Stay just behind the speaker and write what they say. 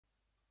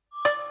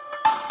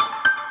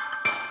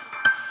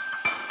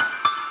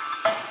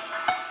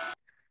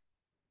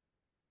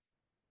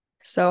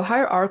So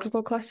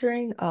hierarchical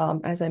clustering,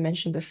 as I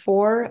mentioned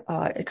before,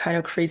 it kind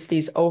of creates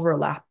these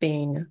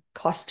overlapping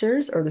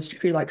clusters or this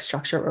tree-like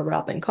structure of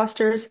overlapping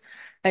clusters.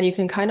 And you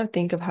can kind of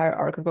think of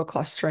hierarchical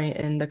clustering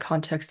in the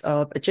context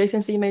of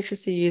adjacency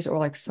matrices or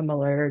like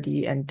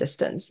similarity and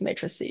distance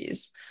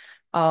matrices,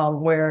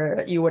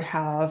 where you would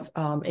have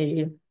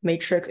a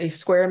matrix, a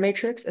square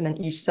matrix, and then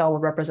each cell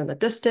would represent the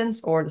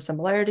distance or the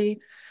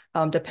similarity,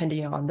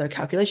 depending on the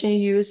calculation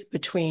you use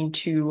between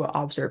two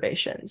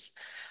observations.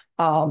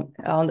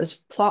 On this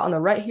plot on the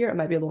right here, it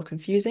might be a little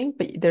confusing,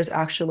 but there's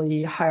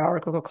actually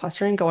hierarchical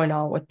clustering going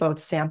on with both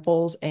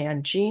samples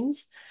and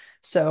genes.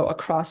 So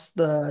across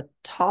the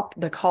top,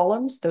 the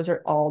columns, those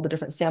are all the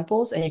different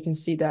samples, and you can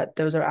see that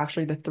those are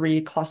actually the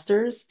three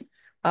clusters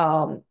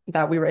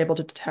that we were able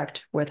to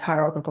detect with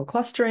hierarchical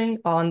clustering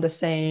on the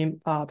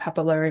same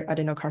papillary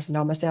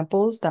adenocarcinoma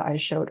samples that I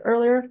showed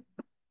earlier.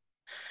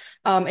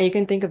 And you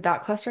can think of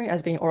that clustering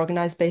as being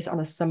organized based on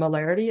the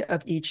similarity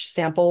of each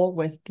sample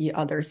with the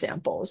other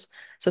samples.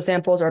 So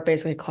samples are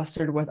basically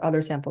clustered with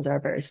other samples that are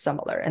very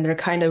similar, and they're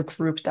kind of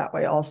grouped that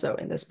way also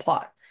in this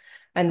plot.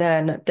 And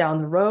then down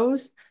the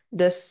rows,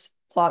 this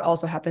plot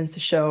also happens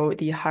to show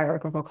the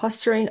hierarchical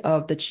clustering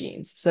of the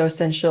genes. So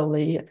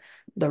essentially,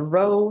 the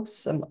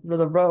rows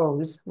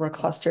were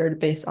clustered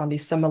based on the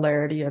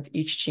similarity of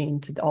each gene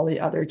to all the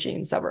other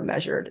genes that were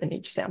measured in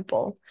each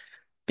sample.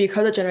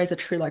 Because it generates a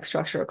tree-like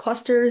structure of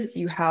clusters,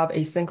 you have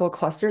a single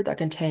cluster that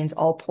contains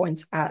all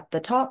points at the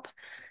top,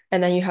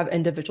 and then you have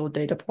individual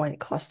data point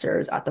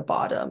clusters at the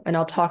bottom. And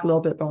I'll talk a little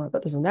bit more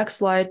about this in the next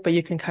slide, but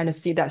you can kind of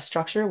see that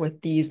structure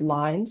with these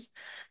lines,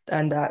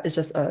 and that is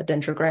just a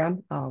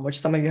dendrogram, which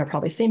some of you have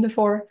probably seen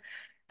before.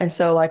 And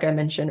so, like I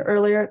mentioned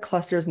earlier,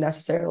 clusters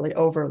necessarily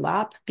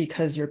overlap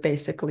because you're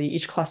basically,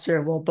 each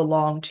cluster will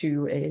belong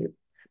to a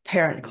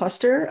parent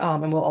cluster,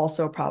 and will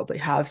also probably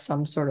have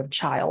some sort of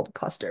child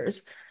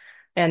clusters.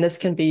 And this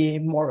can be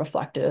more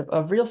reflective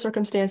of real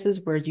circumstances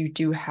where you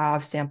do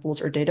have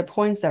samples or data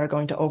points that are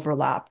going to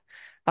overlap.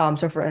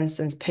 So for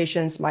instance,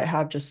 patients might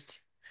have just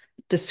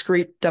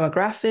discrete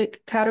demographic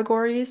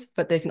categories,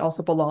 but they can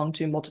also belong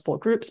to multiple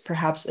groups,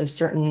 perhaps if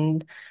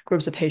certain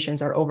groups of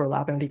patients are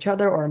overlapping with each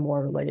other or are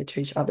more related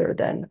to each other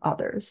than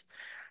others.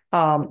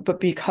 But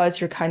because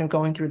you're kind of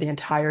going through the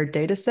entire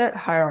data set,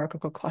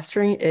 hierarchical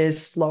clustering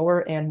is slower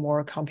and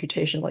more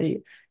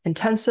computationally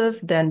intensive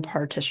than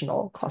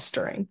partitional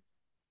clustering.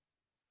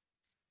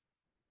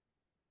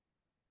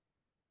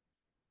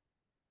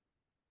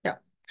 Yeah.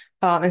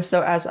 And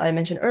so as I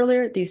mentioned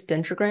earlier, these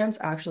dendrograms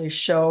actually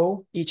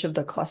show each of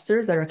the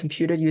clusters that are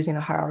computed using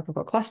the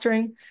hierarchical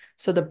clustering.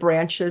 So the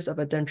branches of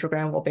a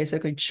dendrogram will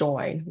basically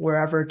join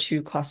wherever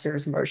two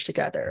clusters merge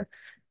together.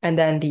 And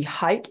then the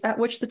height at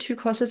which the two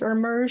clusters are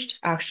merged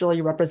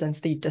actually represents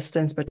the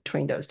distance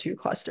between those two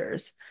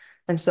clusters.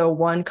 And so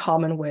one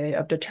common way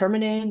of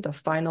determining the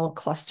final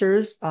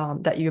clusters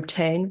that you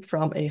obtain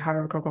from a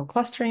hierarchical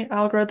clustering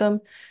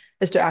algorithm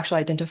is to actually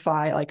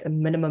identify like a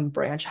minimum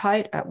branch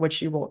height at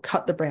which you will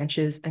cut the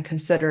branches and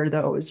consider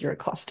those your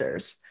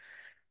clusters.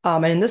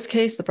 And in this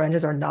case, the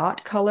branches are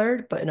not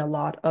colored, but in a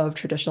lot of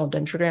traditional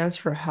dendrograms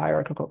for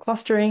hierarchical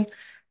clustering,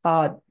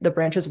 the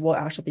branches will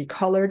actually be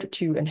colored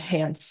to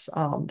enhance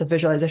the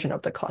visualization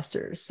of the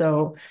clusters.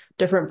 So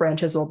different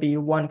branches will be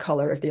one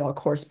color if they all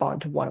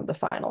correspond to one of the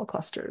final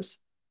clusters.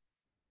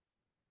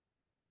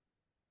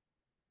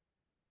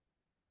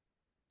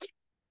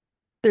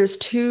 There's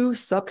two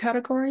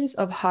subcategories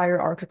of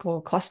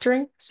hierarchical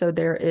clustering. So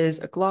there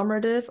is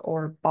agglomerative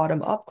or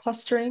bottom-up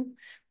clustering,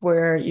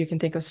 where you can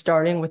think of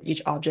starting with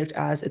each object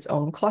as its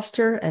own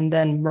cluster and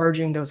then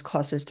merging those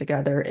clusters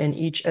together in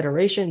each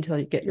iteration until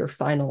you get your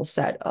final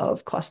set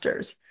of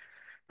clusters.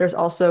 There's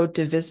also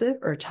divisive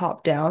or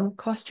top-down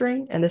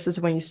clustering, and this is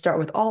when you start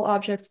with all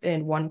objects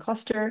in one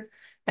cluster,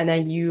 and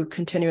then you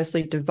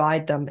continuously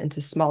divide them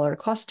into smaller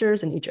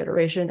clusters in each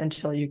iteration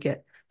until you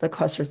get the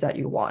clusters that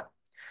you want.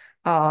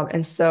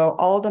 And so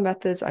all of the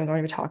methods I'm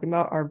going to be talking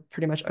about are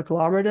pretty much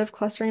agglomerative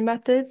clustering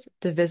methods.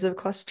 Divisive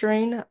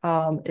clustering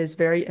is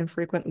very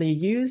infrequently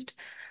used.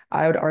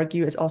 I would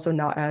argue it's also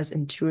not as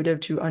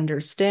intuitive to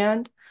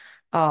understand.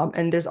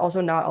 And there's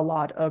also not a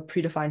lot of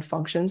predefined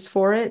functions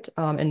for it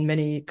in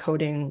many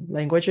coding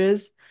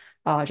languages,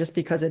 just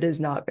because it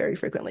is not very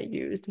frequently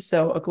used.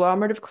 So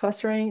agglomerative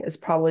clustering is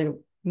probably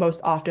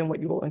most often what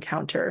you will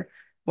encounter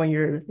when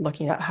you're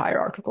looking at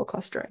hierarchical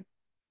clustering.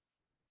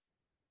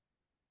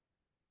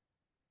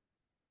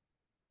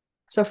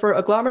 So for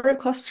agglomerative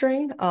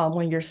clustering,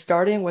 when you're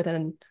starting with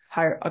an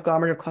higher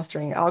agglomerative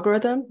clustering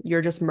algorithm,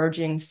 you're just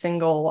merging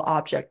single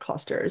object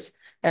clusters.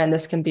 And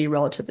this can be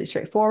relatively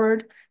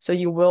straightforward. So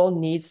you will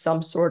need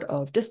some sort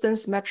of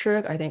distance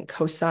metric. I think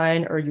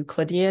cosine or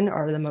Euclidean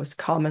are the most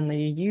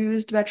commonly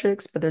used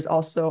metrics, but there's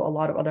also a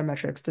lot of other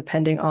metrics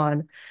depending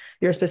on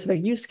your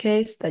specific use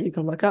case that you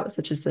can look up,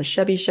 such as the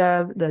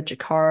Chebyshev, the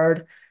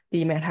Jacquard,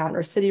 the Manhattan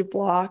or city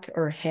block,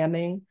 or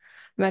Hamming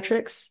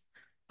metrics.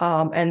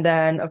 And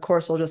then, of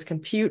course, we'll just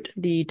compute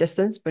the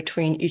distance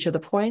between each of the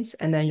points,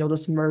 and then you'll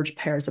just merge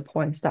pairs of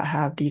points that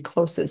have the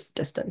closest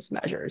distance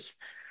measures.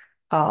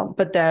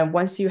 But then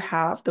once you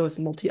have those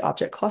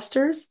multi-object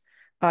clusters,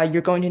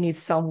 you're going to need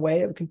some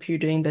way of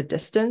computing the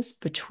distance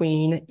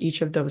between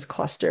each of those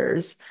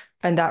clusters,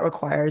 and that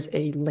requires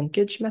a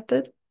linkage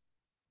method.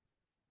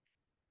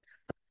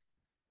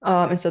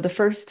 And so the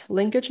first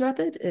linkage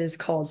method is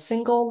called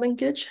single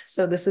linkage.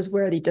 So this is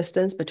where the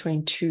distance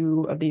between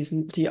two of these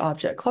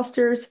multi-object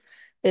clusters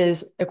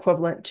is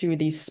equivalent to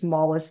the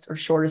smallest or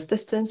shortest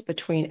distance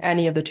between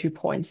any of the 2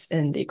 points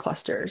in the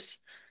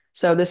clusters.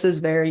 So this is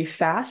very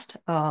fast,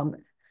 but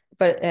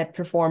it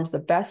performs the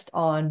best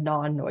on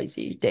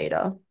non-noisy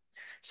data.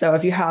 So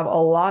if you have a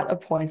lot of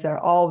points that are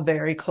all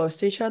very close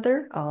to each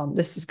other,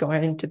 this is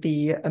going to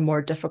be a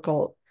more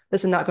difficult,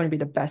 this is not going to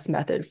be the best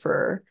method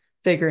for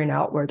figuring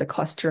out where the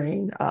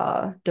clustering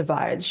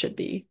divides should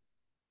be.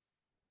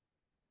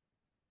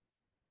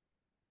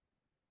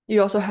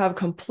 You also have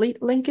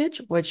complete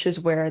linkage, which is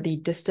where the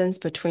distance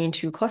between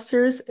two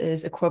clusters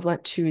is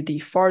equivalent to the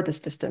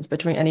farthest distance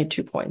between any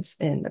 2 points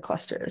in the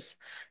clusters.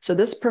 So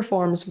this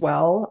performs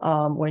well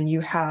when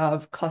you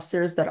have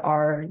clusters that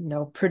are,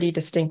 pretty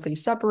distinctly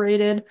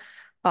separated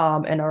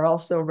and are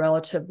also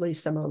relatively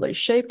similarly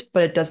shaped,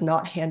 but it does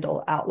not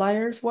handle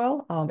outliers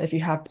well if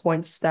you have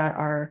points that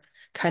are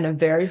kind of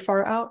very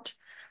far out.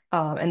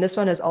 And this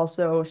one is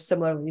also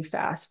similarly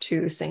fast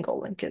to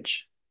single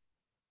linkage.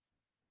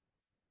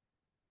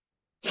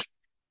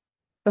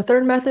 The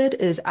third method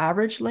is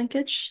average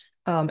linkage,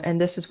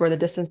 and this is where the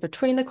distance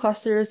between the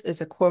clusters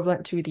is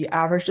equivalent to the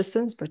average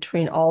distance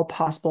between all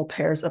possible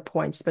pairs of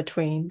points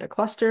between the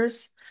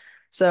clusters.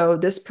 So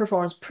this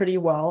performs pretty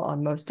well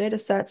on most data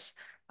sets,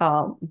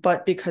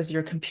 but because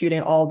you're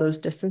computing all those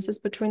distances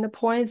between the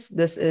points,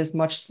 this is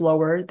much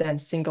slower than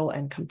single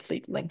and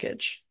complete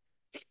linkage.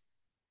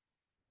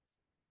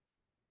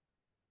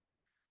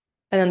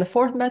 And then the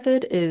fourth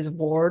method is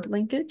ward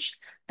linkage.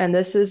 And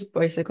this is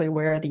basically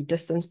where the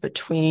distance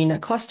between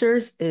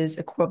clusters is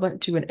equivalent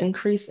to an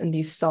increase in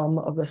the sum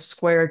of the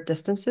squared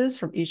distances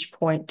from each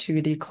point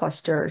to the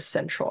cluster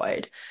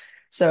centroid.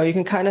 So you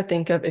can kind of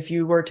think of if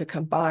you were to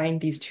combine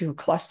these two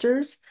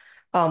clusters,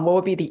 what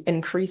would be the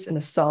increase in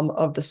the sum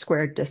of the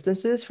squared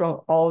distances from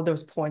all of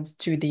those points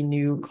to the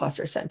new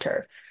cluster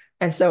center?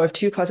 And so if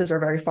two clusters are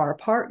very far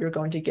apart, you're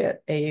going to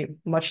get a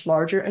much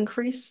larger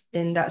increase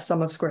in that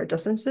sum of squared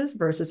distances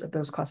versus if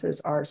those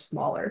clusters are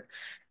smaller.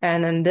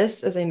 And then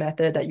this is a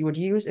method that you would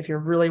use if you're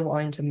really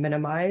wanting to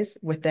minimize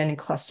within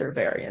cluster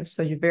variance.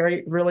 So you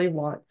really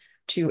want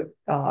to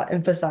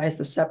emphasize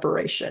the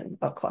separation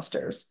of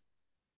clusters.